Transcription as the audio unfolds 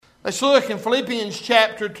Let's look in Philippians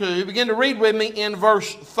chapter 2. Begin to read with me in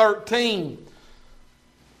verse 13.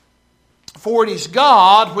 For it is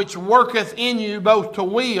God which worketh in you both to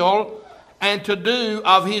will and to do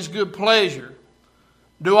of His good pleasure.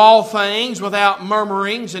 Do all things without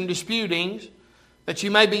murmurings and disputings, that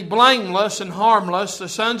you may be blameless and harmless, the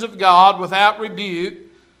sons of God without rebuke,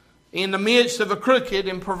 in the midst of a crooked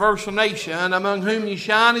and perverse nation, among whom ye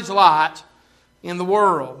shine as lights in the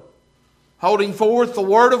world, holding forth the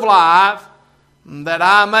word of life, that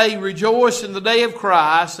I may rejoice in the day of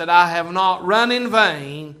Christ, that I have not run in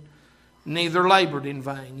vain, neither labored in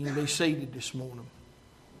vain. You can be seated this morning.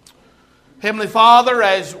 Heavenly Father,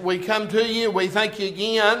 as we come to you, we thank you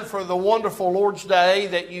again for the wonderful Lord's Day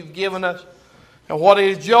that you've given us, and what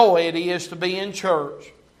a joy it is to be in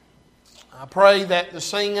church. I pray that the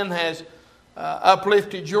singing has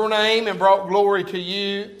uplifted your name and brought glory to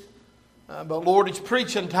you. But Lord, it's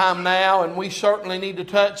preaching time now, and we certainly need to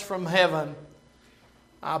touch from heaven.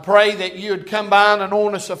 I pray that you would come by and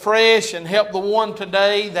anoint us afresh and help the one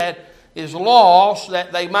today that is lost,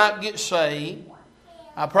 that they might get saved.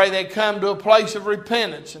 I pray they come to a place of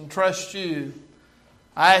repentance and trust you.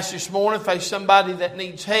 I ask this morning if there's somebody that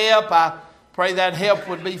needs help, I pray that help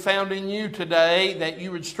would be found in you today, that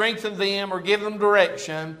you would strengthen them or give them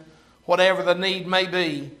direction, whatever the need may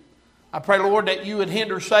be. I pray, Lord, that you would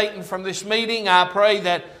hinder Satan from this meeting. I pray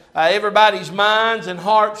that everybody's minds and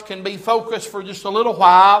hearts can be focused for just a little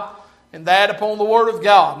while, and that upon the Word of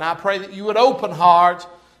God. And I pray that you would open hearts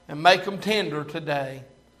and make them tender today.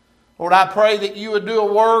 Lord, I pray that you would do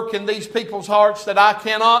a work in these people's hearts that I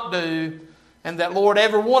cannot do, and that, Lord,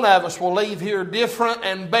 every one of us will leave here different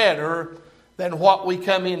and better than what we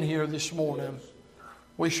come in here this morning.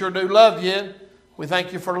 We sure do love you. We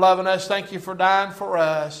thank you for loving us. Thank you for dying for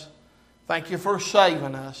us. Thank you for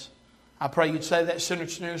saving us. I pray you'd say that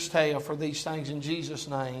sinner's nearest tale for these things in Jesus'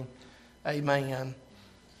 name. Amen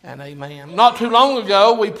and amen. Not too long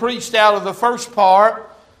ago, we preached out of the first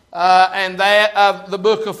part and that of the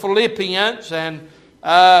book of Philippians, and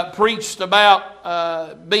preached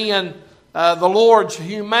about being the Lord's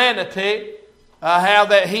humanity, how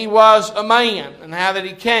that He was a man and how that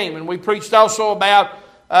He came. And we preached also about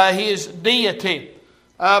His deity.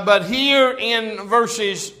 But here in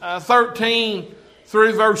verses 13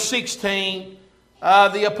 through verse 16,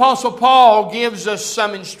 the Apostle Paul gives us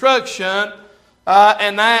some instruction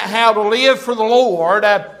and how to live for the Lord.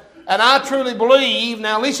 And I truly believe,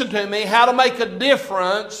 now listen to me, how to make a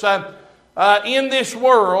difference in this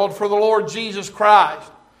world for the Lord Jesus Christ.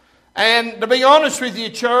 And to be honest with you,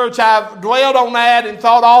 church, I've dwelled on that and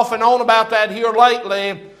thought off and on about that here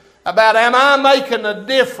lately, about am I making a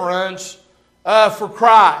difference for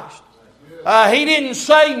Christ. He didn't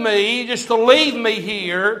save me just to leave me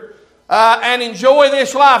here and enjoy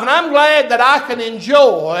this life. And I'm glad that I can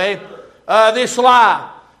enjoy this life.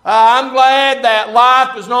 I'm glad that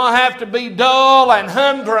life does not have to be dull and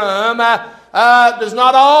humdrum. Does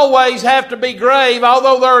not always have to be grave,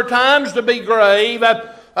 although there are times to be grave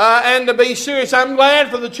and to be serious. I'm glad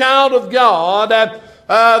for the child of God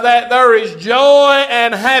that there is joy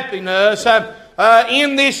and happiness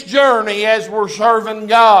in this journey as we're serving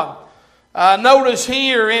God. Notice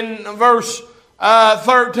here in verse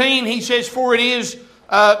 13, he says, for it is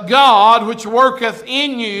God which worketh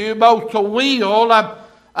in you both to will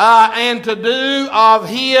and to do of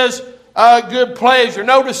His good pleasure.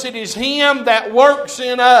 Notice it is Him that works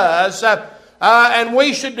in us, and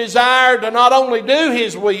we should desire to not only do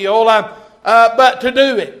His will, but to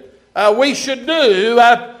do it. We should do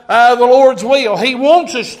the Lord's will. He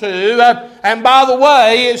wants us to, and by the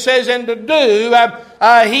way, it says, and to do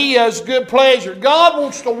His good pleasure. God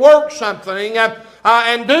wants to work something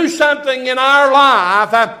and do something in our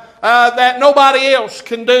life that nobody else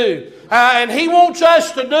can do. And He wants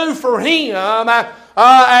us to do for Him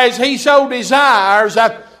as He so desires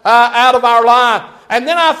out of our life. And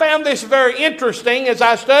then I found this very interesting as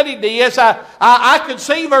I studied this. I could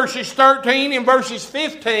see verses 13 and verses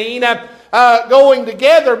 15 going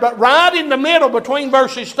together, but right in the middle between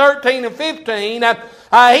verses 13 and 15,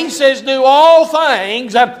 he says, do all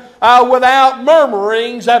things without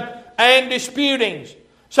murmurings and disputings.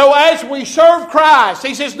 So as we serve Christ,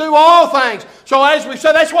 he says, do all things. So as we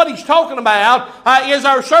serve, that's what he's talking about, is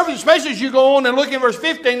our service, especially as you go on and look in verse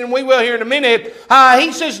 15, and we will here in a minute.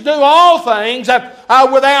 He says, do all things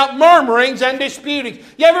without murmurings and disputings.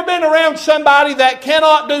 You ever been around somebody that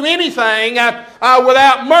cannot do anything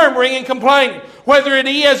without murmuring and complaining? Whether it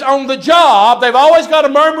is on the job, they've always got to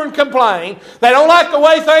murmur and complain. They don't like the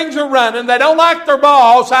way things are running. They don't like their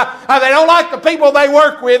boss. They don't like the people they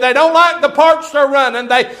work with. They don't like the parts they're running.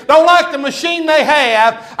 They don't like the machine they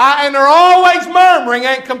have. And they're always murmuring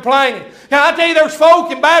and complaining. Can I tell you, there's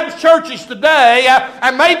folk in Baptist churches today,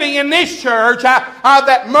 and maybe in this church,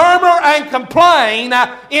 that murmur and complain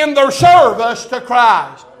in their service to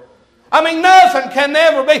Christ. I mean, nothing can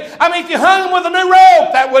never be. I mean, if you hung them with a new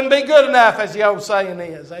rope, that wouldn't be good enough, as the old saying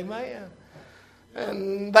is. Amen.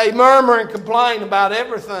 And they murmur and complain about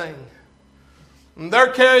everything. And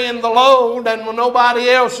they're carrying the load, and when nobody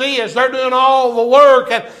else is, they're doing all the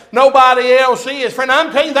work, and nobody else is. Friend,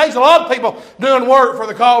 I'm telling you, there's a lot of people doing work for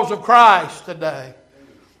the cause of Christ today.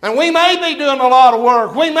 And we may be doing a lot of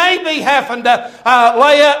work. We may be having to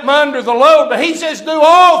lay up under the load. But He says, do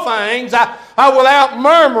all things without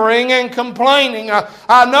murmuring and complaining.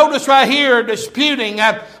 Notice right here, disputing.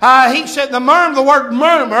 He said the word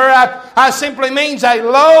murmur simply means a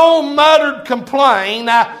low muttered complaint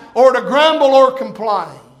or to grumble or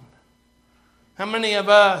complain. How many of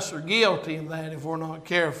us are guilty of that if we're not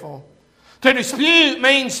careful? To dispute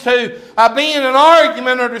means to be in an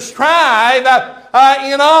argument or to strive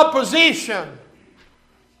in opposition.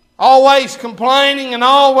 Always complaining and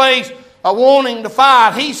always wanting to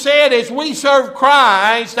fight. He said, as we serve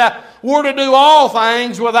Christ, we're to do all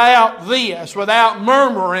things without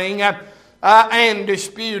murmuring and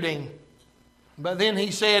disputing. But then He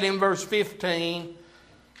said in verse 15,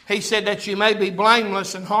 He said that you may be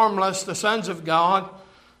blameless and harmless, the sons of God,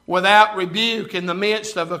 without rebuke in the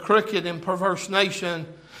midst of a crooked and perverse nation.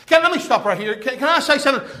 Let me stop right here. Can I say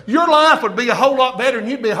something? Your life would be a whole lot better and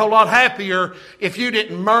you'd be a whole lot happier if you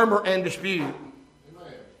didn't murmur and dispute.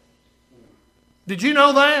 Amen. Did you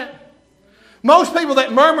know that? Most people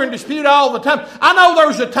that murmur and dispute all the time. I know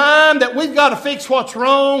there's a time that we've got to fix what's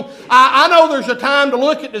wrong. I know there's a time to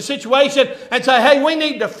look at the situation and say, hey, we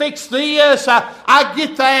need to fix this. I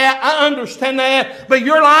get that. I understand that. But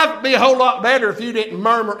your life would be a whole lot better if you didn't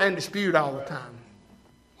murmur and dispute all the time.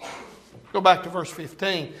 Go back to verse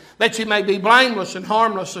 15. That you may be blameless and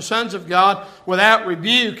harmless, the sons of God, without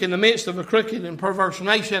rebuke in the midst of a crooked and perverse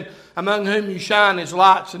nation, among whom you shine as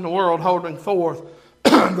lights in the world, holding forth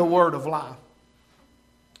the word of life.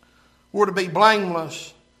 We're to be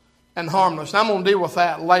blameless and harmless. I'm going to deal with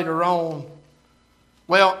that later on.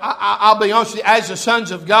 Well, I'll be honest with you. As the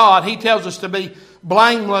sons of God, He tells us to be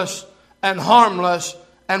blameless and harmless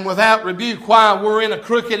and without rebuke. Why? We're in a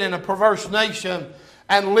crooked and a perverse nation.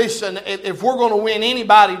 And listen, if we're going to win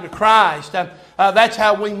anybody to Christ, that's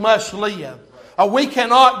how we must live. We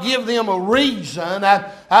cannot give them a reason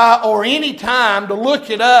or any time to look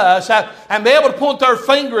at us and be able to point their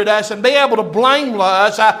finger at us and be able to blame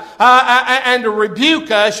us and to rebuke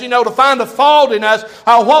us, to find a fault in us.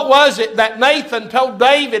 What was it that Nathan told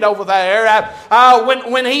David over there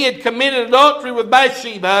when he had committed adultery with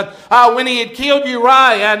Bathsheba, when he had killed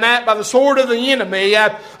Uriah and that by the sword of the enemy?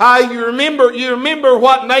 You remember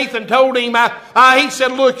what Nathan told him? He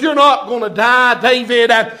said, look, you're not going to die, David.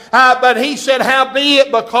 But he said,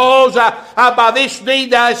 howbeit, because by this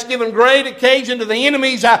deed thou hast given great occasion to the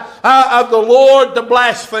enemies of the Lord to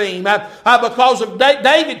blaspheme. Because of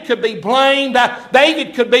David could be blamed,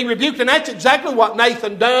 David could be rebuked, and that's exactly what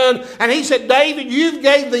Nathan done. And he said, David, you've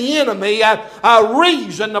gave the enemy a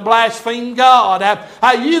reason to blaspheme God.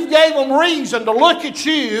 You've gave them reason to look at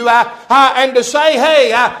you and to say,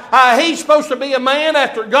 hey, he's supposed to be a man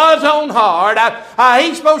after God's own heart.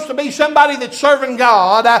 He's supposed to be somebody that's serving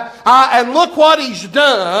God. And look what he's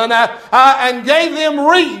done, and gave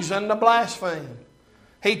them reason to blaspheme.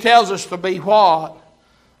 He tells us to be what?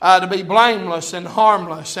 To be blameless and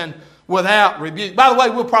harmless and without rebuke. By the way,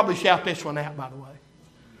 we'll probably shout this one out, by the way.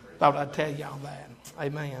 Thought I'd tell y'all that.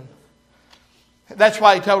 Amen. That's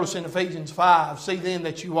why he told us in Ephesians 5, see then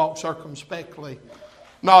that you walk circumspectly,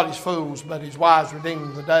 not as fools, but as wise,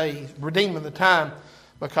 redeeming the time,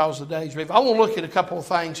 because the days are evil. I want to look at a couple of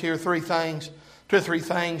things here, two or three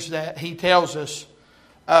things that he tells us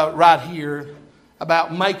right here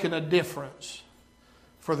about making a difference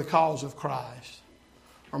for the cause of Christ.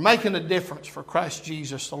 Or making a difference for Christ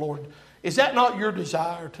Jesus the Lord. Is that not your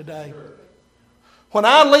desire today? When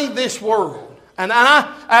I leave this world,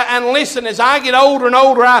 and listen, as I get older and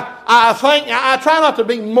older, I try not to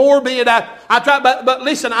be morbid. But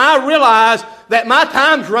listen, I realize that my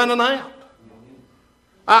time's running out.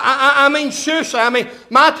 I mean, seriously,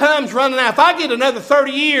 my time's running out. If I get another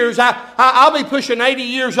 30 years, I'll be pushing 80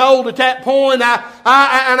 years old at that point. And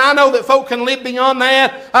I know that folk can live beyond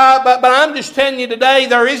that. But I'm just telling you today,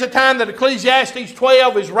 there is a time that Ecclesiastes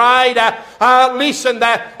 12 is right. Listen,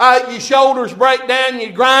 that your shoulders break down,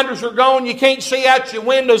 your grinders are gone, you can't see out your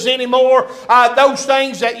windows anymore. Those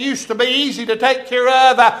things that used to be easy to take care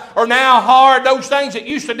of are now hard. Those things that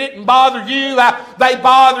used to didn't bother you, they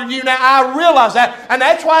bother you now. I realize that. And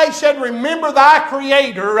that's why he said, remember thy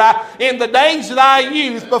Creator in the days of thy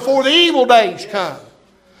youth before the evil days come.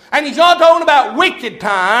 And he's not talking about wicked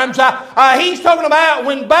times. He's talking about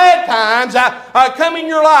when bad times come in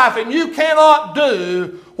your life and you cannot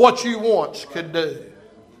do what you once could do.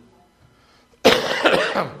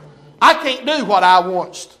 I can't do what I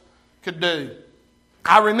once could do.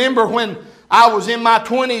 I remember when I was in my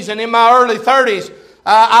 20s and in my early 30s,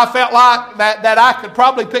 I felt like that I could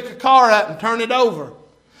probably pick a car up and turn it over.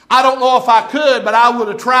 I don't know if I could, but I would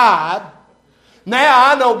have tried.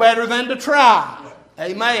 Now I know better than to try.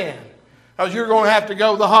 Amen. Because you're going to have to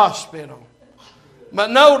go to the hospital. But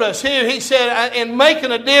notice here, he said, in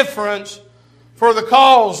making a difference for the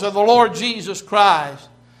cause of the Lord Jesus Christ.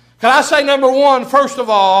 Can I say, number one, first of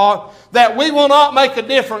all, that we will not make a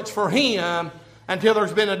difference for Him until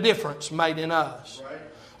there's been a difference made in us.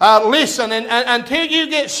 Listen, and until you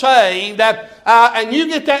get saved and you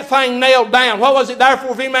get that thing nailed down. What was it?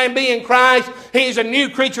 Therefore, if any man be in Christ, he is a new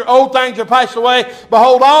creature. Old things are passed away.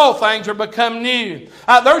 Behold, all things are become new.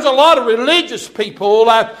 There's a lot of religious people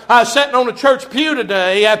sitting on a church pew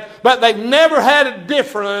today, but they've never had a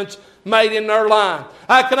difference made in their life.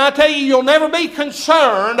 Can I tell you, you'll never be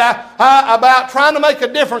concerned about trying to make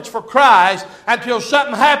a difference for Christ until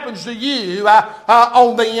something happens to you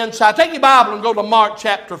on the inside. Take your Bible and go to Mark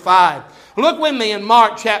chapter 5. Look with me in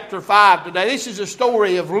Mark chapter 5 today. This is a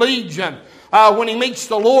story of Legion when he meets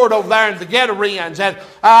the Lord over there in the Gadarenes. And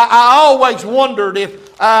I always wondered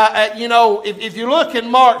if you look in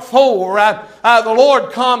Mark 4, the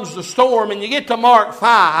Lord calms the storm, and you get to Mark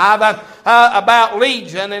 5 about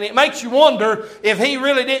Legion, and it makes you wonder if he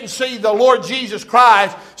really didn't see the Lord Jesus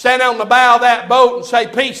Christ stand on the bow of that boat and say,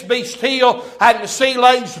 "Peace, be still," and the sea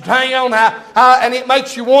lays down. And it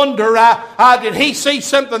makes you wonder, did he see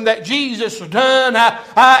something that Jesus had done?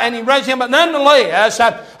 And he raised him. But nonetheless,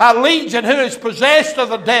 Legion, who is possessed of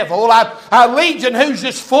the devil, Legion, who's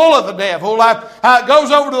just full of the devil,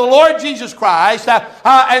 goes over to the Lord Jesus Christ,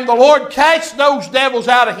 and the Lord casts those devils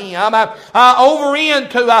out of him over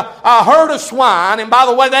into a herd of swine. And by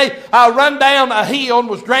the way, they run down a hill and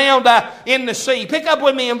was drowned in the sea. Pick up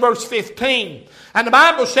with me in verse 15. And the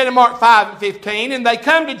Bible said in Mark 5 and 15, and they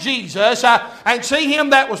come to Jesus and see him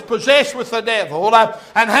that was possessed with the devil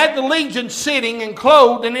and had the legion sitting and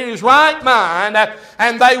clothed and in his right mind,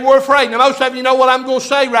 and they were afraid. Now most of you know what I'm going to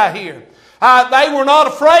say right here. They were not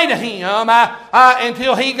afraid of him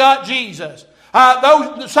until he got Jesus.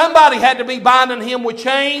 Somebody had to be binding him with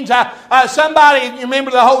chains. Somebody, you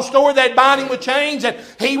remember the whole story, they'd bind him with chains and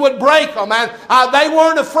he would break them. And they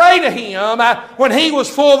weren't afraid of him when he was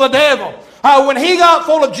full of the devil. When he got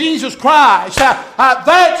full of Jesus Christ,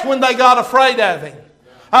 that's when they got afraid of him.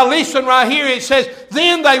 Listen right here, it says,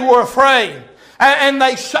 then they were afraid. And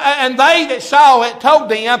they that saw it told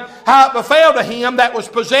them how it befell to him that was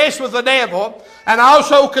possessed with the devil, and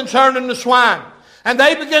also concerning the swine. And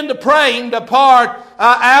they began to pray and depart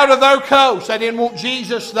out of their coast. They didn't want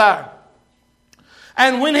Jesus there.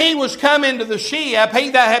 And when he was come into the ship, he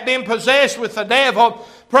that had been possessed with the devil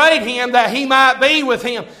prayed him that he might be with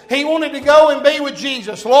him. He wanted to go and be with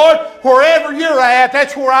Jesus. Lord, wherever you're at,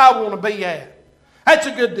 that's where I want to be at. That's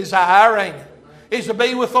a good desire, ain't it? Is to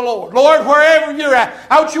be with the Lord. Lord, wherever you're at,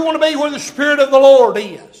 I want you want to be where the Spirit of the Lord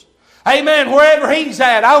is. Amen. Wherever He's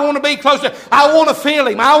at, I want to be close to Him. I want to feel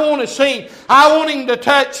Him. I want to see Him. I want Him to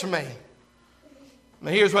touch me.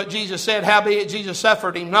 But here's what Jesus said. Howbeit Jesus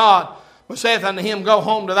suffered him not, but saith unto him, Go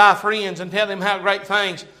home to thy friends, and tell them how great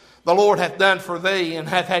things the Lord hath done for thee, and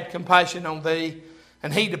hath had compassion on thee.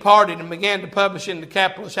 And he departed and began to publish in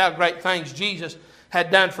Decapolis how great things Jesus had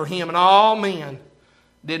done for him. And all men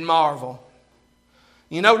did marvel.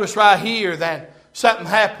 You notice right here that something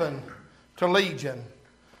happened to Legion.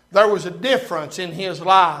 There was a difference in his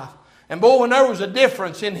life. And boy, when there was a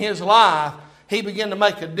difference in his life, he began to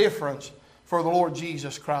make a difference for the Lord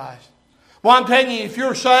Jesus Christ. Well, I'm telling you, if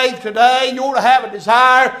you're saved today, you ought to have a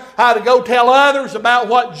desire to go tell others about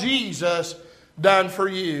what Jesus done for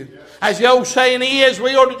you. As the old saying is,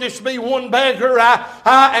 we ought to just be one beggar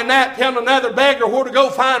and that telling another beggar where to go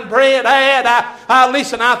find bread at.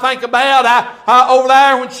 Listen, I think about over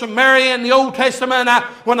there when Samaria in the Old Testament,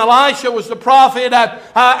 when Elisha was the prophet,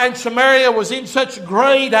 and Samaria was in such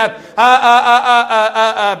great,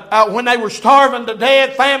 when they were starving to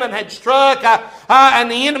death, famine had struck, and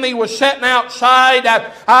the enemy was sitting outside,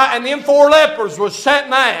 and them 4 lepers was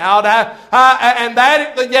sitting out, and that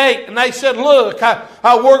at the gate, and they said, look,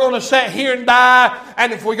 we're going to sit here and die,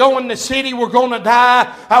 and if we go in the city, we're going to die.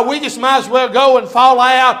 We just might as well go and fall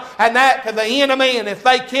out, and that to the enemy, and if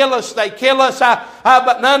they kill us, they kill us.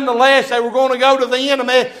 But nonetheless, they were going to go to the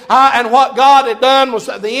enemy, and what God had done was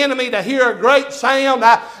the enemy to hear a great sound,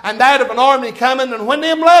 and that of an army coming, and when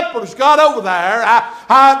them lepers got over there,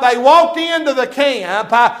 they walked into the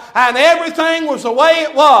camp, and everything was the way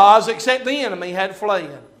it was, except the enemy had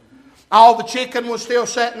fled. All the chicken was still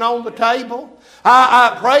sitting on the table.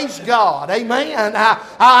 Praise God. Amen.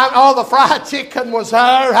 All the fried chicken was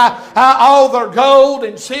there. All their gold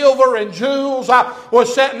and silver and jewels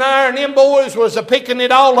was sitting there. And them boys was picking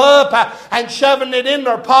it all up and shoving it in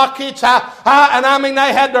their pockets. And I mean,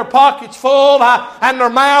 they had their pockets full and their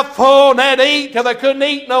mouth full. And they'd eat till they couldn't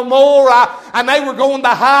eat no more. And they were going to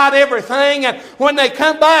hide everything. And when they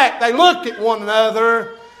come back, they looked at one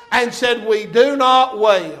another and said, we do not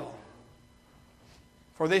wail.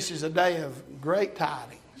 For this is a day of great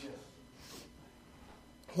tidings.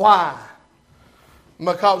 Why?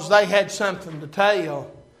 Because they had something to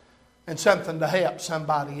tell and something to help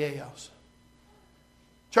somebody else.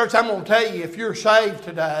 Church, I'm going to tell you, if you're saved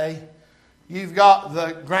today, you've got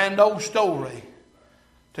the grand old story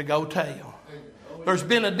to go tell. There's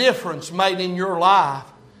been a difference made in your life.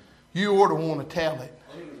 You ought to want to tell it.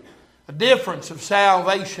 A difference of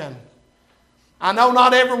salvation. I know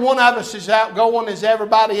not every one of us is outgoing as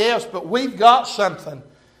everybody else, but we've got something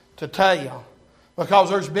to tell because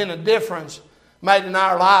there's been a difference made in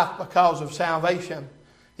our life because of salvation.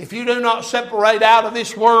 If you do not separate out of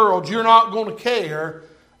this world, you're not going to care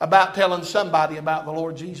about telling somebody about the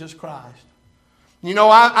Lord Jesus Christ. You know,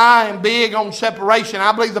 I am big on separation.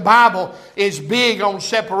 I believe the Bible is big on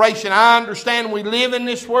separation. I understand we live in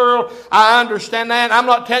this world. I understand that. I'm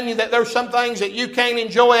not telling you that there's some things that you can't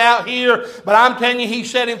enjoy out here, but I'm telling you, he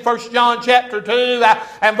said in 1 John chapter 2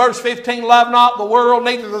 and verse 15, love not the world,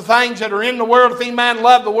 neither the things that are in the world. If any man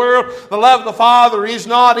love the world, the love of the Father is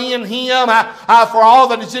not in him. For all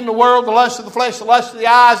that is in the world, the lust of the flesh, the lust of the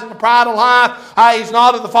eyes, and the pride of life, is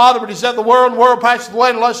not of the Father, but is of the world. And the world passeth away,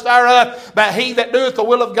 and the lust thereof. But he that doeth the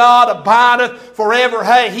will of God abideth forever.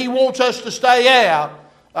 Hey, he wants us to stay out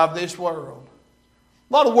of this world.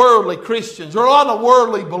 A lot of worldly Christians, or a lot of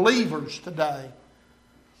worldly believers today.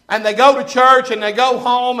 And they go to church and they go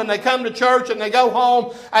home, and they come to church and they go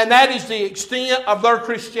home, and that is the extent of their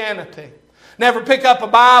Christianity. Never pick up a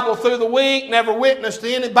Bible through the week, never witness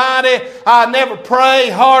to anybody, never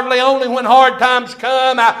pray, hardly, only when hard times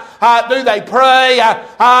come do they pray,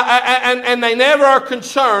 and they never are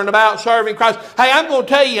concerned about serving Christ. Hey, I'm going to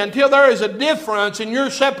tell you, until there is a difference in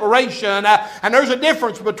your separation, and there's a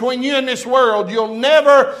difference between you and this world, you'll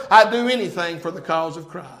never do anything for the cause of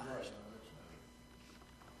Christ.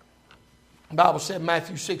 The Bible said in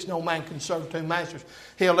Matthew 6, no man can serve 2 masters.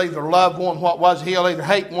 He'll either love one, he'll either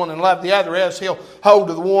hate one and love the other, else he'll hold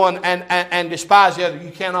to the one and despise the other.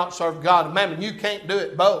 You cannot serve God and mammon. You can't do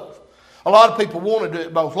it both. A lot of people want to do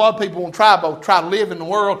it both. A lot of people want to try both. Try to live in the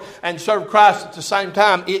world and serve Christ at the same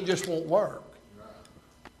time. It just won't work.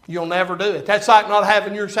 You'll never do it. That's like not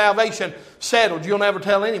having your salvation settled. You'll never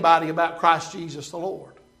tell anybody about Christ Jesus the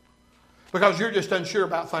Lord, because you're just unsure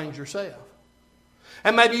about things yourself.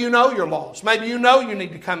 And maybe you know you're lost. Maybe you know you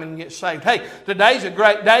need to come and get saved. Hey, today's a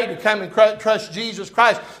great day to come and trust Jesus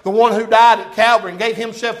Christ, the one who died at Calvary and gave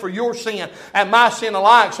himself for your sin and my sin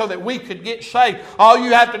alike so that we could get saved. All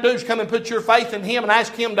you have to do is come and put your faith in him and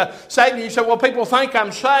ask him to save you. You say, well, people think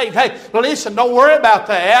I'm saved. Hey, listen, don't worry about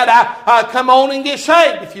that. Come on and get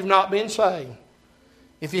saved if you've not been saved.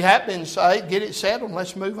 If you have been saved, get it settled and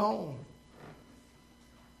let's move on.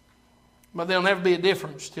 But there'll never be a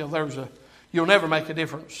difference till you'll never make a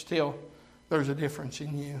difference till there's a difference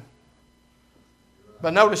in you.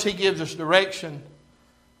 But notice he gives us direction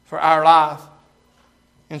for our life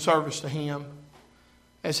in service to him.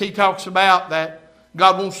 As he talks about that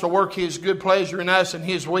God wants to work his good pleasure in us and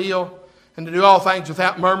his will, and to do all things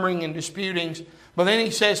without murmuring and disputings. But then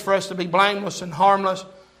he says for us to be blameless and harmless,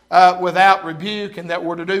 without rebuke, and that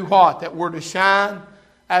we're to do what? That we're to shine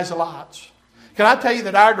as lights. Can I tell you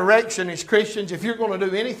that our direction as Christians, if you're going to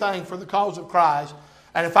do anything for the cause of Christ,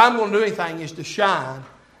 and if I'm going to do anything, is to shine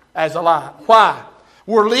as a light. Why?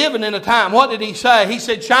 we're living in a time. What did He say? He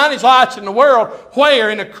said, shine His lights in the world. Where?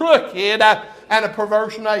 In a crooked and a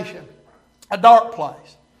perverse nation. A dark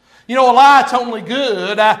place. You know, a light's only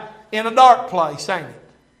good in a dark place, ain't it?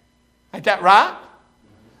 Ain't that right?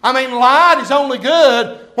 I mean, light is only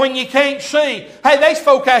good when you can't see. Hey, there's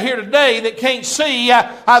folk out here today that can't see.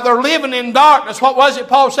 They're living in darkness. What was it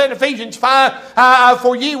Paul said in Ephesians 5?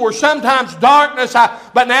 For ye were sometimes darkness,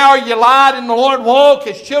 but now are you light in the Lord. Walk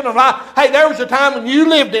as children of light. Hey, there was a time when you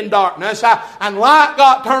lived in darkness and light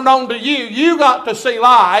got turned on to you. You got to see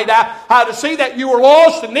light, to see that you were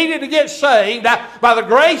lost and needed to get saved by the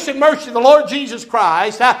grace and mercy of the Lord Jesus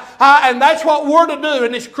Christ. And that's what we're to do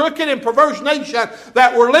in this crooked and perverse nation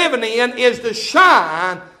that we're living in, is to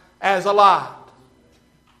shine as a light.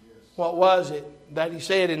 What was it that He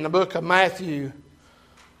said in the book of Matthew?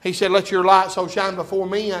 He said, let your light so shine before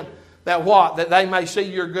men that what? That they may see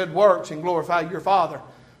your good works and glorify your Father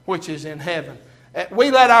which is in heaven.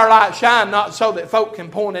 We let our light shine not so that folk can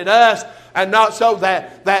point at us and not so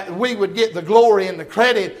that we would get the glory and the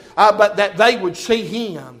credit, but that they would see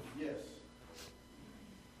Him. Yes.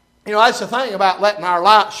 You know, that's the thing about letting our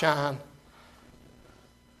light shine.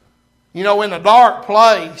 You know, in a dark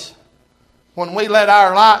place, when we let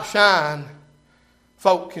our light shine,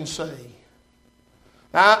 folk can see.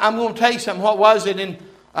 Now, I'm going to tell you something. What was it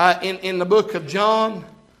in the book of John?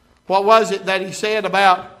 What was it that He said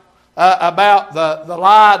about the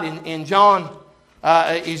light in John?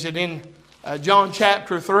 Is it in John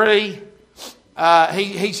chapter 3?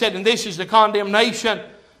 He said, and this is the condemnation,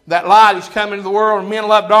 that light is come into the world, and men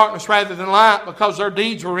love darkness rather than light, because their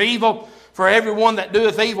deeds were evil. For everyone that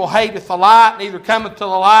doeth evil hateth the light, neither cometh to the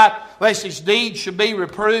light, lest his deeds should be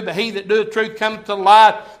reproved. But he that doeth truth cometh to the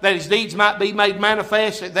light, that his deeds might be made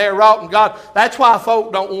manifest, that they are wrought in God. That's why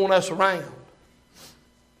folk don't want us around.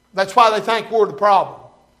 That's why they think we're the problem.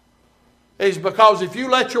 Is because if you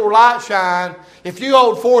let your light shine, if you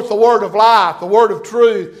hold forth the word of life, the word of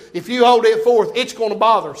truth, if you hold it forth, it's going to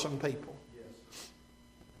bother some people.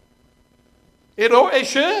 It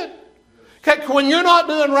should. When you're not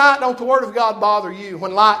doing right, don't the Word of God bother you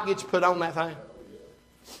when light gets put on that thing?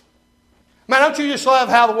 Man, don't you just love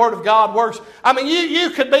how the Word of God works? I mean, you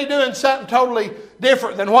could be doing something totally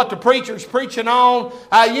different than what the preacher's preaching on.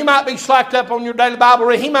 You might be slacked up on your daily Bible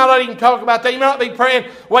reading. He might not even talk about that. You might not be praying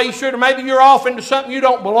the way you should, or maybe you're off into something you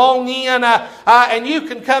don't belong in. And you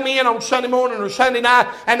can come in on Sunday morning or Sunday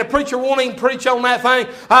night, and the preacher won't even preach on that thing.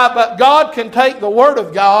 But God can take the Word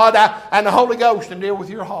of God and the Holy Ghost and deal with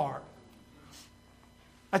your heart.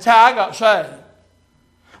 That's how I got saved.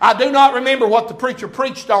 I do not remember what the preacher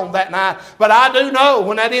preached on that night, but I do know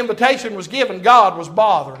when that invitation was given, God was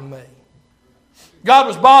bothering me. God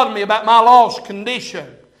was bothering me about my lost condition.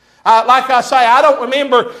 Like I say, I don't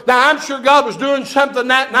remember. Now, I'm sure God was doing something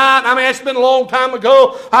that night. I mean, it's been a long time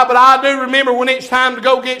ago, but I do remember when it's time to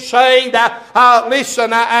go get saved.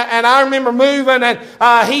 Listen, and I remember moving,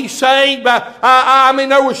 and He saved. I mean,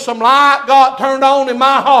 there was some light God turned on in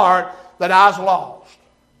my heart that I was lost.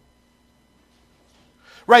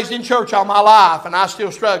 Raised in church all my life, and I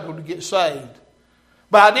still struggled to get saved.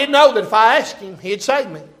 But I did know that if I asked Him, He'd save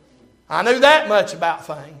me. I knew that much about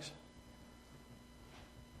things.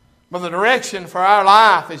 But the direction for our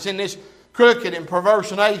life is in this crooked and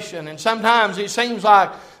perverse nation. And sometimes it seems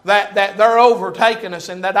like that they're overtaking us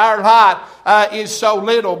and that our light is so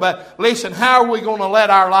little. But listen, how are we going to let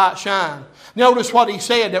our light shine? Notice what He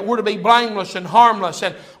said, that we're to be blameless and harmless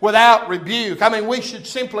and without rebuke. I mean, we should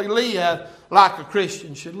simply live like a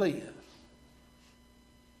Christian should live.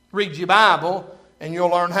 Read your Bible and you'll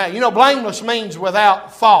learn how. You know, blameless means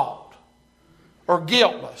without fault or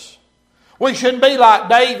guiltless. We shouldn't be like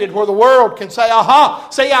David, where the world can say, aha,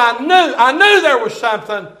 see, I knew there was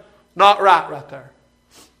something not right there.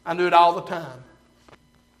 I knew it all the time.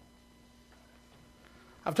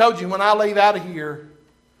 I've told you, when I leave out of here,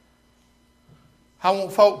 I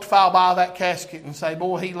want folk to file by that casket and say,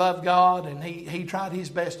 boy, he loved God and he tried his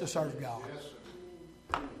best to serve God.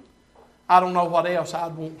 I don't know what else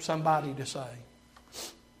I'd want somebody to say.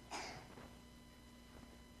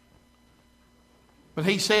 But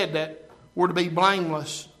He said that we're to be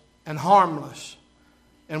blameless and harmless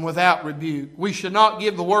and without rebuke. We should not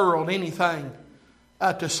give the world anything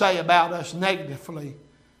to say about us negatively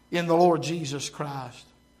in the Lord Jesus Christ.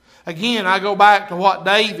 Again, I go back to what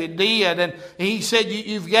David did, and he said,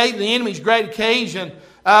 "You've gave the enemies great occasion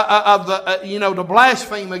to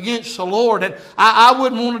blaspheme against the Lord." And I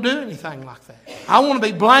wouldn't want to do anything like that. I want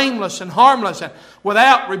to be blameless and harmless and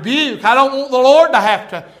without rebuke. I don't want the Lord to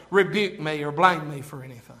have to rebuke me or blame me for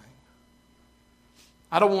anything.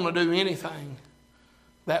 I don't want to do anything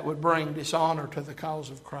that would bring dishonor to the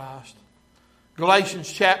cause of Christ.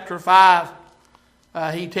 Galatians chapter 5,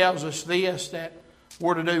 he tells us this, that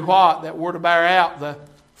we're to do what? That we're to bear out the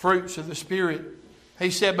fruits of the Spirit. He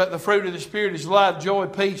said, but the fruit of the Spirit is love, joy,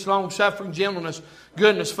 peace, long-suffering, gentleness,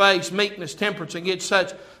 goodness, faith, meekness, temperance, and against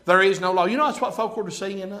such there is no law. You know that's what folk are to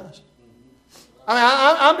see in us. I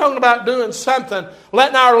mean, I'm talking about doing something,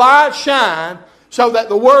 letting our light shine so that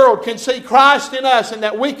the world can see Christ in us and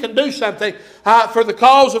that we can do something for the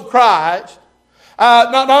cause of Christ.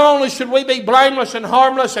 Not only should we be blameless and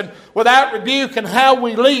harmless and without rebuke in how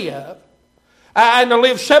we live, and to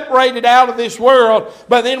live separated out of this world,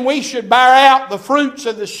 but then we should bear out the fruits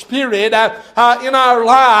of the Spirit in our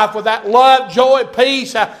life with that love, joy,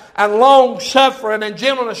 peace, and long suffering and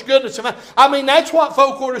gentleness, goodness. I mean, that's what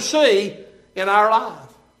folk are to see in our life.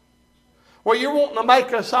 Well, you're wanting to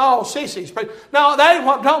make us all sissies. But no, that ain't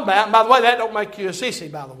what I'm talking about. And by the way, that don't make you a sissy,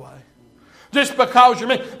 by the way. Just because you're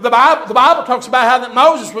meek. The Bible talks about how that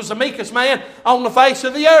Moses was the meekest man on the face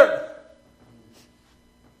of the earth.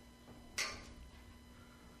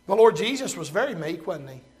 The Lord Jesus was very meek, wasn't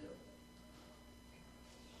He?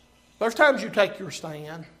 There's times you take your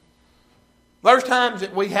stand. There's times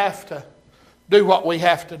that we have to do what we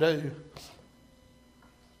have to do.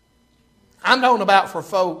 I'm knowing about for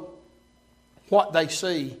folk what they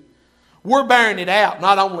see. We're bearing it out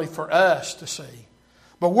not only for us to see,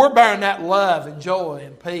 but we're bearing that love and joy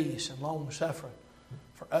and peace and long suffering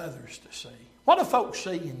for others to see. What do folks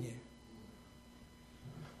see in you?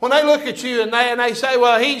 When they look at you and they say,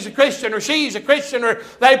 well, he's a Christian or she's a Christian or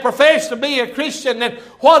they profess to be a Christian, then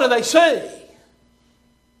what do they see?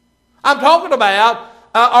 I'm talking about,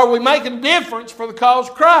 are we making a difference for the cause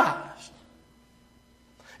of Christ?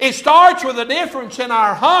 It starts with a difference in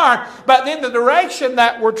our heart, but then the direction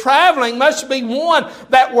that we're traveling must be one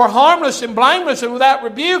that we're harmless and blameless and without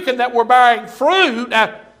rebuke and that we're bearing fruit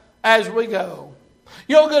as we go.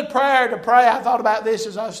 You know, a good prayer to pray, I thought about this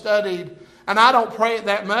as I studied, and I don't pray it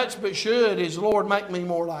that much, but should, is, Lord, make me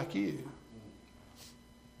more like you.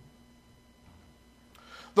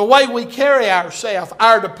 The way we carry ourselves,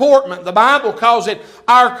 our deportment, the Bible calls it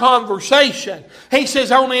our conversation. He says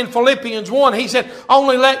only in Philippians 1, he said,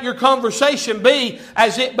 only let your conversation be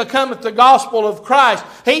as it becometh the gospel of Christ.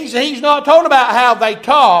 He's not talking about how they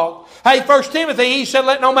talk. Hey, 1 Timothy, he said,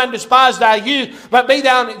 let no man despise thy youth, but be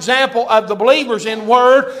thou an example of the believers in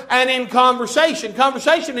word and in conversation.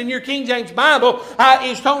 Conversation in your King James Bible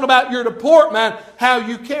is talking about your deportment, how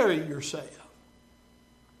you carry yourself,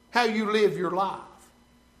 how you live your life.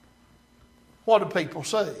 What do people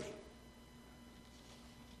see?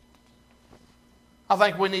 I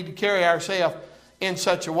think we need to carry ourselves in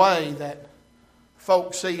such a way that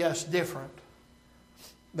folks see us different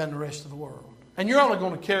than the rest of the world. And you're only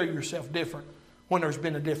going to carry yourself different when there's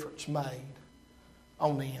been a difference made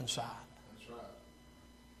on the inside. That's right.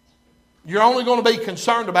 You're only going to be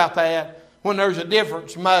concerned about that when there's a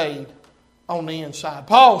difference made on the inside.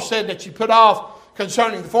 Paul said that you put off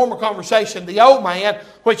concerning the former conversation the old man,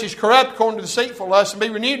 which is corrupt according to deceitful lust, and be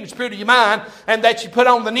renewed in the spirit of your mind, and that you put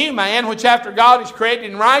on the new man, which after God is created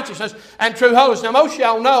in righteousness and true holiness. Now, most of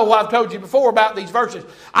y'all know what I've told you before about these verses.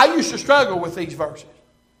 I used to struggle with these verses.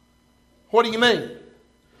 What do you mean?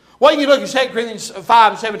 Well, you look at 2 Corinthians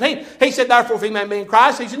 5 and 17. He said, therefore, if any man be in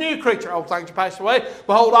Christ, he's a new creature. Old things are passed away.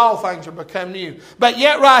 Behold, all things are become new. But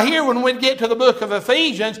yet right here, when we get to the book of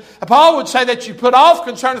Ephesians, Paul would say that you put off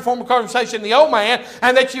concerning the former conversation the old man,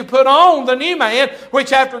 and that you put on the new man,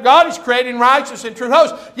 which after God is created in righteousness and true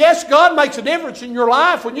holiness. Yes, God makes a difference in your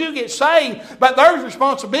life when you get saved, but there's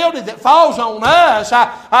responsibility that falls on us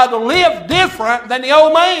to live different than the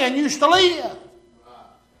old man used to live.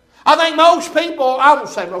 I think most people, I won't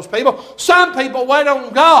say most people, some people wait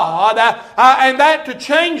on God and that to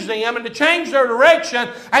change them and to change their direction.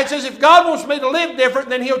 And says, if God wants me to live different,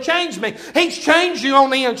 then He'll change me. He's changed you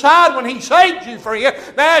on the inside when He saved you for you.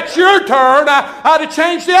 Now it's your turn to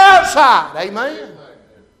change the outside. Amen.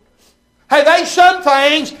 Hey, there's some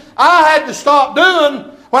things I had to stop doing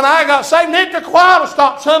when I got saved. And it took a while to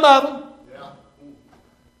stop some of them.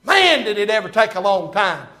 Man, did it ever take a long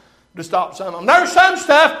time to stop some of them. There's some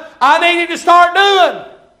stuff I needed to start doing.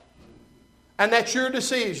 And that's your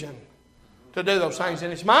decision to do those things.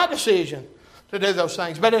 And it's my decision to do those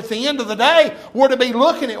things. But at the end of the day, we're to be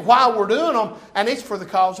looking at why we're doing them, and it's for the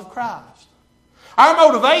cause of Christ. Our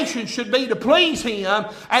motivation should be to please Him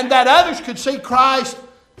and that others could see Christ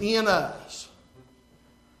in us.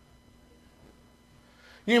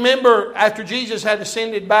 You remember after Jesus had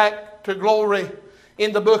ascended back to glory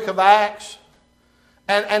in the book of Acts,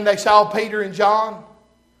 and they saw Peter and John.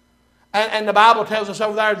 And the Bible tells us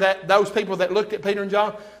over there that those people that looked at Peter and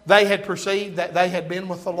John, they had perceived that they had been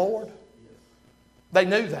with the Lord. They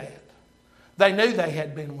knew that. They knew they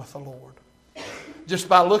had been with the Lord. Just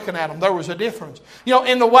by looking at them, there was a difference. You know,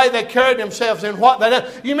 in the way they carried themselves and what they did.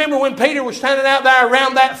 You remember when Peter was standing out there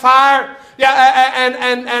around that fire? Yeah,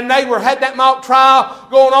 and they had that mock trial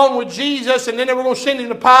going on with Jesus, and then they were going to send him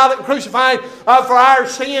to Pilate and crucify him for our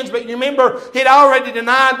sins. But you remember, he'd already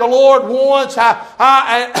denied the Lord once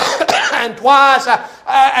and twice.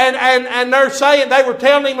 And they're saying, they were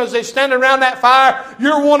telling him as they standing around that fire,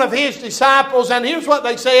 you're one of his disciples. And here's what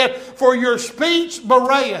they said, for your speech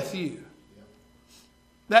bewrayeth you.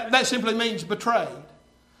 That simply means betrayed.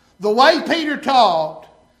 The way Peter talked,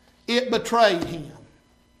 it betrayed him.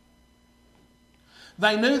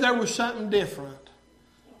 They knew there was something different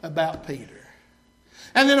about Peter.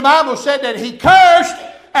 And then the Bible said that he cursed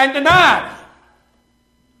and denied him.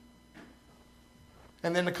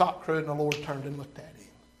 And then the cock crowed and the Lord turned and looked at him.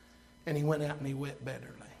 And he went out and he wept bitterly.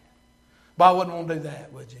 But I wouldn't want to do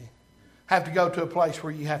that, would you? Have to go to a place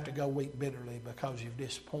where you have to go weep bitterly because you've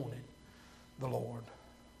disappointed the Lord.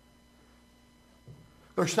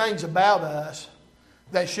 There's things about us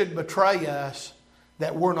that should betray us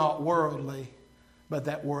that we're not worldly, but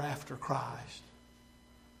that we're after Christ.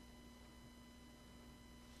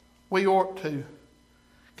 We ought to.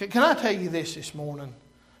 Can I tell you this morning?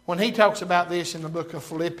 When he talks about this in the book of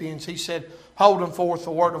Philippians, he said, holding forth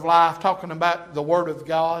the word of life, talking about the word of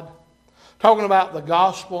God, talking about the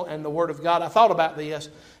gospel and the word of God. I thought about this.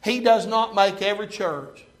 He does not make every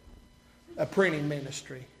church a printing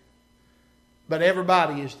ministry. But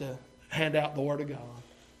everybody is to hand out the Word of God.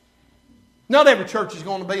 Not every church is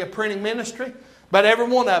going to be a printing ministry, but every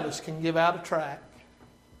one of us can give out a tract.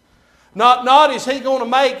 Not is he going to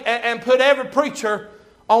make and put every preacher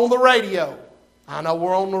on the radio. I know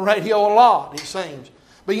we're on the radio a lot, it seems.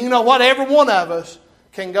 But you know what? Every one of us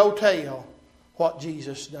can go tell what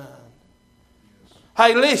Jesus done.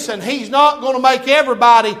 Hey, listen, he's not going to make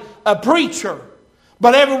everybody a preacher,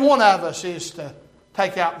 but every one of us is to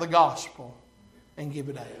take out the gospel and give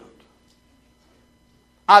it out.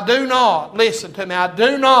 I do not, listen to me, I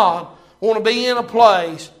do not want to be in a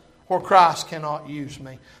place where Christ cannot use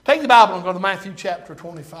me. Take the Bible and go to Matthew chapter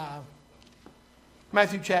 25.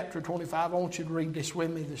 Matthew chapter 25. I want you to read this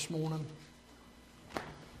with me this morning.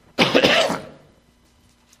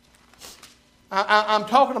 I'm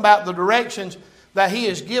talking about the directions that He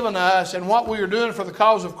has given us and what we are doing for the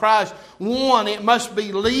cause of Christ. One, it must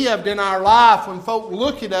be lived in our life. When folk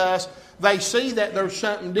look at us, they see that there's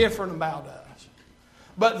something different about us.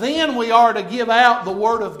 But then we are to give out the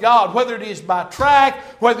Word of God, whether it is by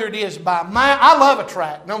tract, whether it is by mind. I love a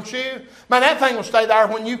tract, don't you? Man, that thing will stay there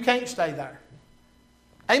when you can't stay there.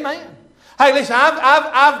 Amen. Hey, listen,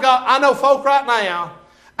 I know folk right now,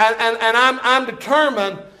 and I'm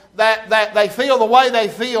determined that they feel the way they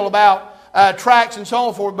feel about tracts and so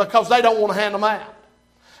on forth because they don't want to hand them out.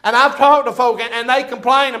 And I've talked to folk, and they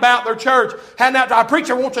complain about their church. Our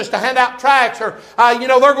preacher wants us to hand out tracts, or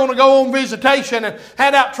they're going to go on visitation and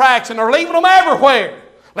hand out tracts, and they're leaving them everywhere.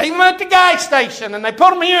 Leaving them at the gas station, and they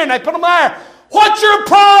put them here and they put them there. What's your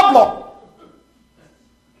problem?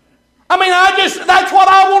 I mean, that's what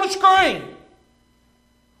I want to scream.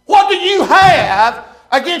 What do you have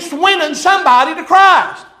against winning somebody to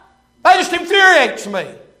Christ? That just infuriates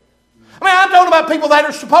me. I mean, I'm talking about people that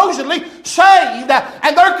are supposedly saved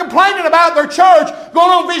and they're complaining about their church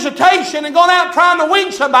going on visitation and going out trying to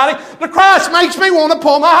win somebody. The Christ makes me want to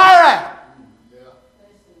pull my hair out. Yeah.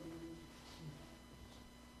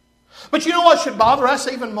 But you know what should bother us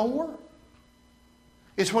even more?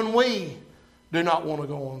 It's when we do not want to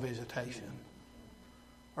go on visitation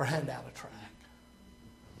or hand out a tract.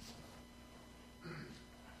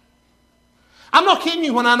 I'm not kidding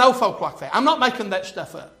you when I know folk like that. I'm not making that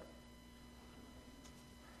stuff up.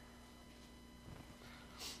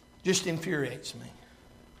 Just infuriates me.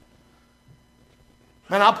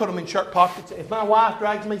 Man, I'll put them in shirt pockets. If my wife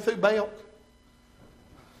drags me through Belk,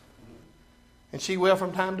 and she will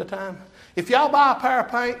from time to time, if y'all buy a pair of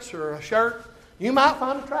pants or a shirt, you might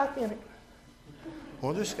find a tract in it.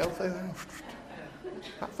 We'll just go through there.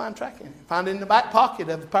 Might find a tract in it. Find it in the back pocket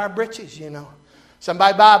of a pair of breeches,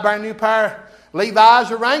 Somebody buy a brand new pair of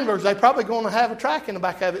Levi's or Wranglers, they're probably going to have a tract in the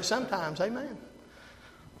back of it sometimes. Amen.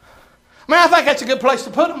 I mean, I think that's a good place to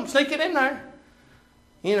put them. Sneak it in there.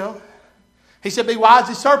 He said, be wise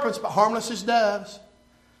as serpents, but harmless as doves.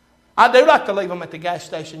 I do like to leave them at the gas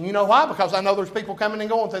station. You know why? Because I know there's people coming and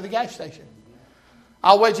going through the gas station.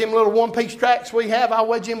 I'll wedge them little one-piece tracts we have. I'll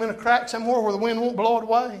wedge them in a crack somewhere where the wind won't blow it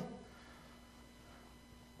away.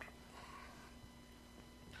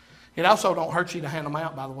 It also don't hurt you to hand them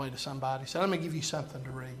out, by the way, to somebody. So let me give you something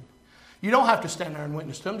to read. You don't have to stand there and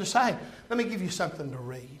witness to them. Just say, let me give you something to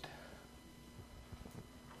read.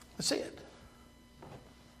 That's it.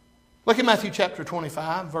 Look at Matthew chapter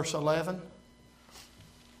 25, verse 11.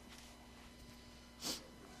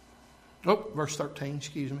 Verse 13,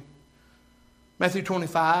 excuse me. Matthew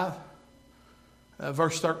 25,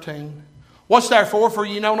 verse 13. What's therefore, for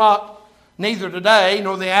ye know not neither the day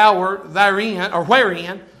nor the hour therein, or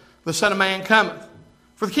wherein the Son of Man cometh.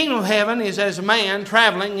 For the kingdom of heaven is as a man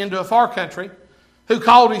traveling into a far country, who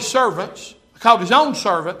called his own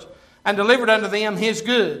servants, and delivered unto them his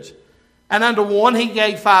goods. And unto one he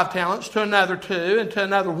gave 5 talents, to another 2, and to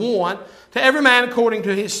another 1, to every man according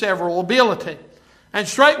to his several ability. And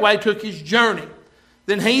straightway took his journey.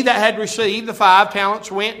 Then he that had received the 5 talents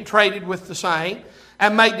went and traded with the same,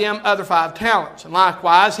 and made them other 5 talents. And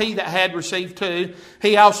likewise he that had received 2,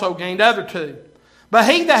 he also gained other 2. But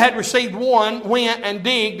he that had received 1 went and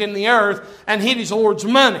digged in the earth, and hid his Lord's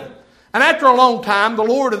money. And after a long time the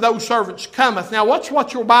Lord of those servants cometh. Now watch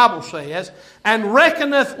what your Bible says. And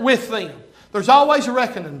reckoneth with them. There's always a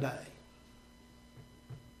reckoning day.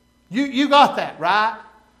 You got that, right?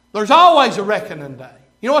 There's always a reckoning day.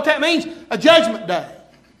 You know what that means? A judgment day.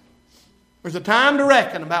 There's a time to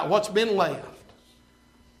reckon about what's been left.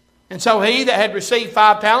 And so he that had received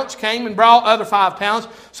 5 talents came and brought other 5 talents,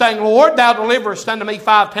 saying, Lord, thou deliverest unto me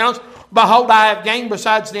 5 talents. Behold, I have gained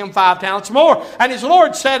besides them 5 talents more. And his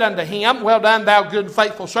Lord said unto him, Well done, thou good and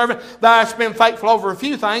faithful servant. Thou hast been faithful over a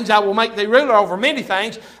few things. I will make thee ruler over many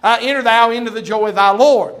things. Enter thou into the joy of thy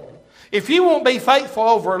Lord. If you won't be faithful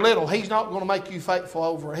over a little, He's not going to make you faithful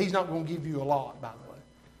over. He's not going to give you a lot, by the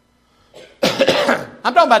way.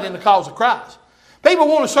 I'm talking about in the cause of Christ. People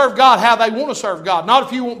want to serve God how they want to serve God. Not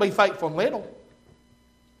if you won't be faithful in little.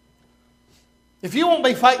 If you won't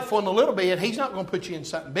be faithful in a little bit, He's not going to put you in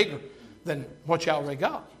something bigger than what you already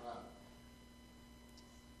got.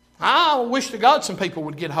 I wish to God some people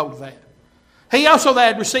would get hold of that. He also that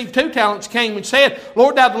had received 2 talents came and said,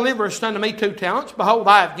 Lord, thou deliverest unto me 2 talents. Behold,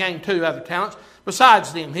 I have gained 2 other talents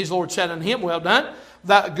besides them. His Lord said unto him, Well done,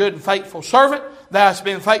 thou good and faithful servant. Thou hast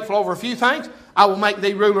been faithful over a few things. I will make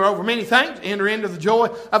thee ruler over many things. Enter into the joy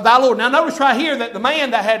of thy Lord. Now notice right here that the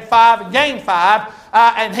man that had 5 and gained 5,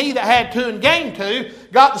 and he that had 2 and gained 2,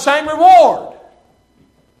 got the same reward.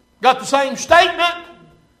 Got the same statement.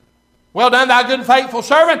 Well done, thou good and faithful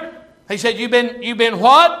servant. He said, You've been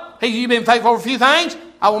what? You've been faithful over a few things.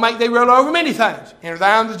 I will make thee ruler over many things. Enter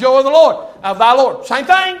thou into the joy of the Lord, of thy Lord. Same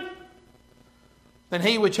thing. Then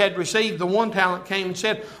he which had received the 1 talent came and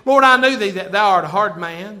said, Lord, I knew thee that thou art a hard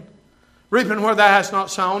man, reaping where thou hast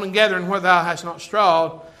not sown, and gathering where thou hast not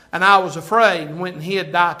strawed. And I was afraid, and went and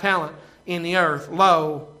hid thy talent in the earth.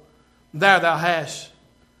 Lo, there thou hast,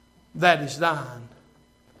 that is thine.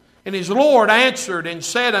 And his Lord answered and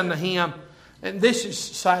said unto him, and this is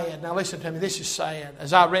sad. Now listen to me, this is sad.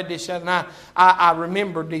 As I read this the other night, I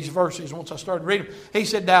remembered these verses once I started reading. He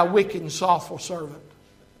said, Thou wicked and slothful servant.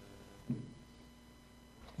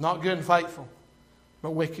 Not good and faithful,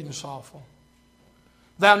 but wicked and slothful.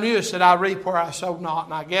 Thou knewest that I reap where I sowed not,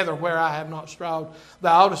 and I gather where I have not strawed.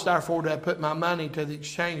 Thou oughtest therefore to have put my money to the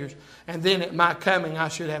exchangers, and then at my coming I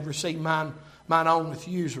should have received mine own with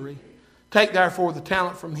usury. Take therefore the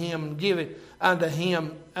talent from him, and give it unto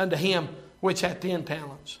him which hath 10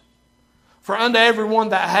 talents. For unto every one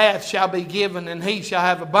that hath shall be given, and he shall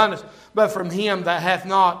have abundance. But from him that hath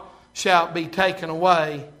not shall be taken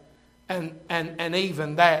away, and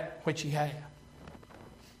even that which he hath.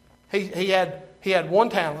 He had 1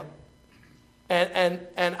 talent,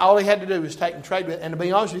 and all he had to do was take and trade with it. And to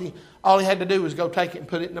be honest with you, all he had to do was go take it and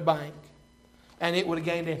put it in the bank, and it would have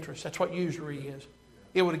gained interest. That's what usury is.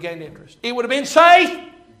 It would have gained interest. It would have been safe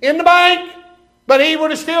in the bank, but he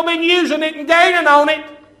would have still been using it and gaining on it.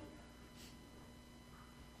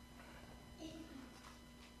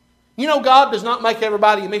 You know, God does not make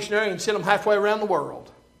everybody a missionary and send them halfway around the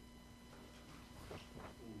world.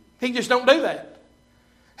 He just don't do that.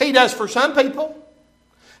 He does for some people.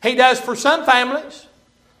 He does for some families.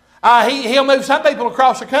 He'll move some people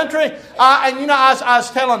across the country. And you know,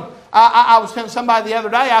 I was telling somebody the other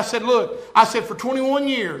day, I said, look, for 21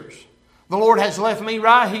 years, the Lord has left me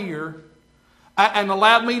right here and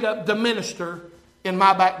allowed me to minister in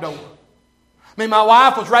my back door. I mean, my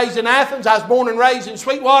wife was raised in Athens. I was born and raised in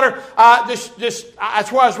Sweetwater.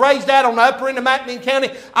 That's where I was raised at, on the upper end of McLean County.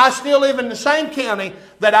 I still live in the same county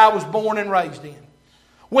that I was born and raised in.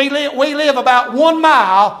 We live about 1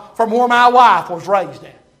 mile from where my wife was raised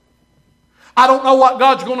at. I don't know what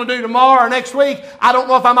God's going to do tomorrow or next week. I don't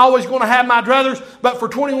know if I'm always going to have my druthers. But for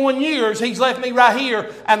 21 years, He's left me right here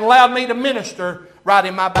and allowed me to minister right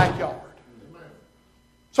in my backyard.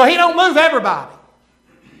 So He don't move everybody.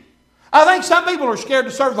 I think some people are scared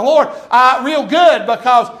to serve the Lord real good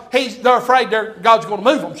because they're afraid God's going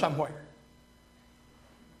to move them somewhere.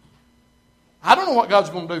 I don't know what God's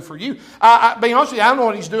going to do for you. Being honest with you, I don't know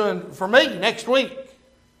what He's doing for me next week.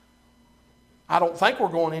 I don't think we're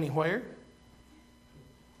going anywhere.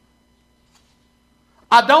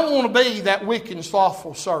 I don't want to be that wicked and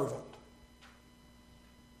slothful servant.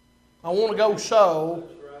 I want to go sow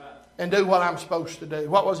and do what I'm supposed to do.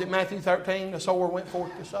 What was it, Matthew 13? The sower went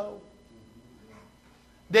forth to sow.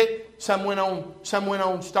 Some went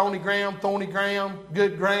on stony ground, thorny ground,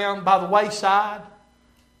 good ground, by the wayside.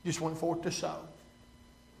 Just went forth to sow.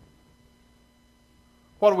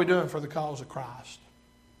 What are we doing for the cause of Christ?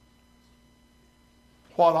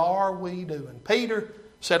 What are we doing? Peter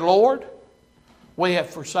said, Lord, we have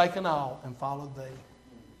forsaken all and followed Thee.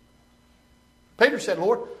 Peter said,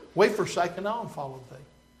 Lord, we've forsaken all and followed Thee.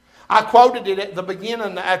 I quoted it at the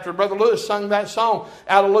beginning after Brother Lewis sung that song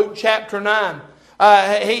out of Luke chapter 9.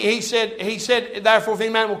 He said, therefore, if any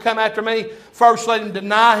man will come after me, first let him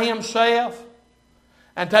deny himself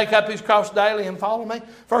and take up his cross daily and follow me.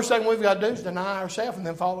 First thing we've got to do is deny ourselves and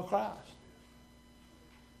then follow Christ.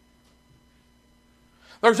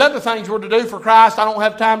 There's other things we're to do for Christ. I don't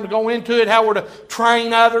have time to go into it, how we're to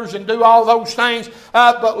train others and do all those things.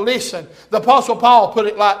 But listen, the Apostle Paul put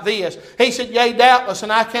it like this. He said, yea, doubtless,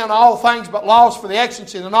 and I count all things but loss for the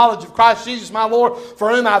excellency and the knowledge of Christ Jesus my Lord,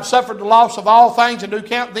 for whom I have suffered the loss of all things, and do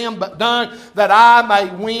count them but done, that I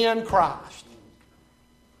may win Christ.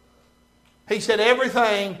 He said,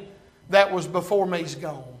 everything that was before me is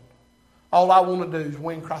gone. All I want to do is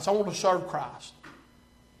win Christ. I want to serve Christ.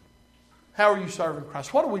 How are you serving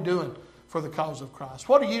Christ? What are we doing for the cause of Christ?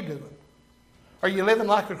 What are you doing? Are you living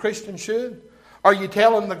like a Christian should? Are you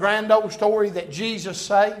telling the grand old story that Jesus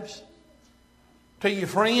saves to your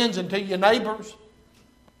friends and to your neighbors?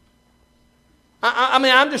 I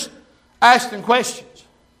mean, I'm just asking questions.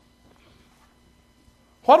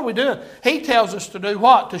 What are we doing? He tells us to do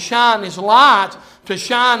what? To shine His light. To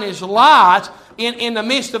shine His light in the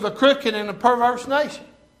midst of a crooked and a perverse nation.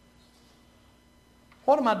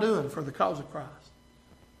 What am I doing for the cause of Christ?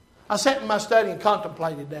 I sat in my study and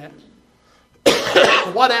contemplated that.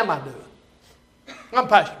 What am I doing? I'm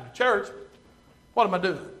pastoring a church. What am I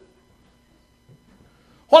doing?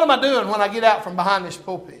 What am I doing when I get out from behind this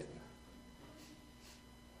pulpit?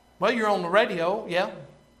 Well, you're on the radio, yeah.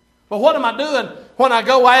 But what am I doing when I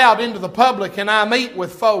go out into the public and I meet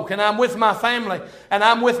with folk and I'm with my family and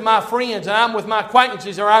I'm with my friends and I'm with my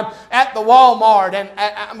acquaintances or I'm at the Walmart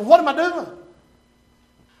and what am I doing?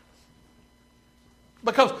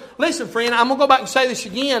 Because, listen friend, I'm going to go back and say this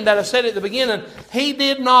again that I said at the beginning. He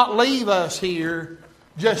did not leave us here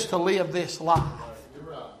just to live this life.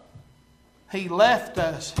 He left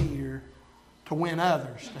us here to win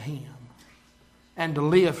others to Him and to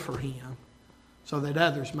live for Him so that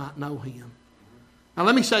others might know Him. Now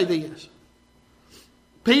let me say this.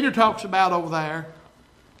 Peter talks about over there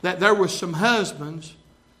that there was some husbands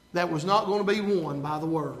that was not going to be won by the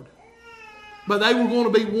Word. But they were going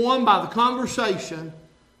to be won by the conversation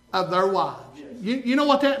of their wives. You know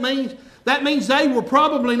what that means? That means they were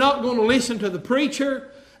probably not going to listen to the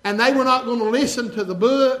preacher and they were not going to listen to the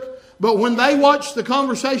book. But when they watched the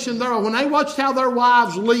conversation there, when they watched how their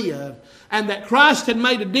wives lived and that Christ had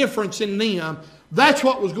made a difference in them, that's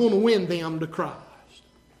what was going to win them to Christ.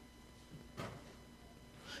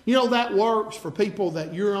 You know, that works for people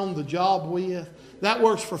that you're on the job with. That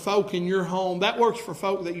works for folk in your home. That works for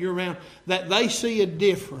folk that you're around. That they see a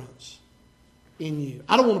difference in you.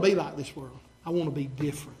 I don't want to be like this world. I want to be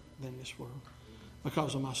different than this world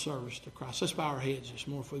because of my service to Christ. Let's bow our heads this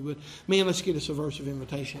morning if we would. Men, let's get us a verse of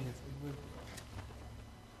invitation if we would.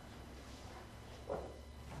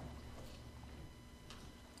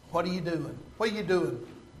 What are you doing? What are you doing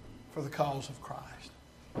for the cause of Christ?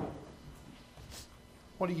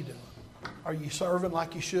 What are you doing? Are you serving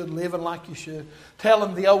like you should, living like you should,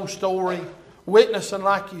 telling the old story, witnessing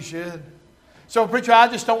like you should? So, preacher, I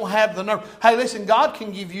just don't have the nerve. Hey, listen, God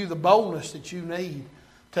can give you the boldness that you need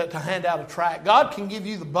to hand out a tract. God can give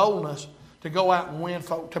you the boldness to go out and win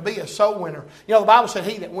folk, to be a soul winner. You know, the Bible said,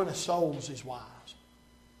 he that winneth souls is wise.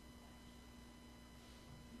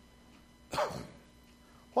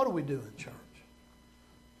 What are we doing, church?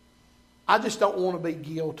 I just don't want to be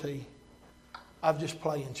guilty of just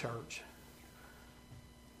playing church.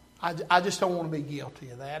 I just don't want to be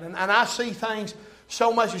guilty of that. And I see things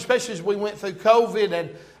so much, especially as we went through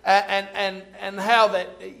COVID and how that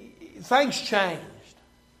things changed.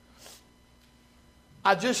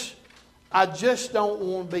 I just don't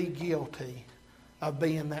want to be guilty of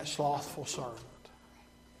being that slothful servant.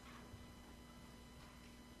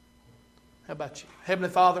 How about you? Heavenly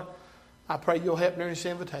Father, I pray you'll help during this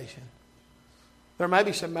invitation. There may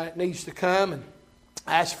be somebody that needs to come and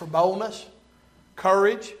ask for boldness,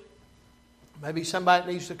 courage, Maybe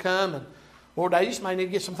somebody needs to come and, Lord, they just may need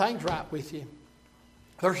to get some things right with you.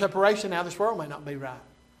 Their separation out of this world may not be right.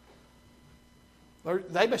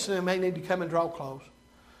 They may need to come and draw close.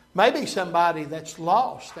 Maybe somebody that's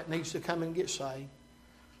lost that needs to come and get saved.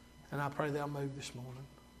 And I pray they'll move this morning.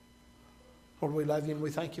 Lord, we love you and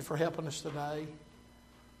we thank you for helping us today.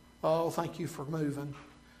 Oh, thank you for moving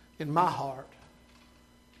in my heart.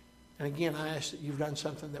 And again, I ask that you've done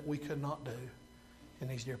something that we could not do in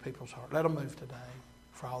these dear people's heart. Let them move today.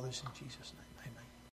 For all this in Jesus' name.